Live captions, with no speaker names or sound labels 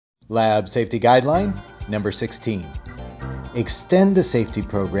Lab Safety Guideline number 16. Extend the safety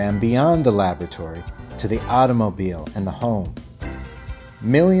program beyond the laboratory to the automobile and the home.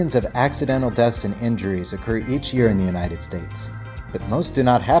 Millions of accidental deaths and injuries occur each year in the United States, but most do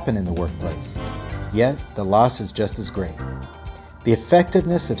not happen in the workplace. Yet, the loss is just as great. The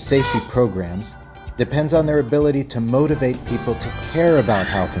effectiveness of safety programs depends on their ability to motivate people to care about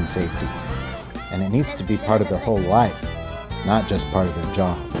health and safety, and it needs to be part of their whole life, not just part of their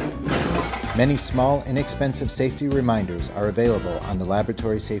job. Many small, inexpensive safety reminders are available on the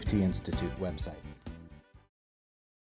Laboratory Safety Institute website.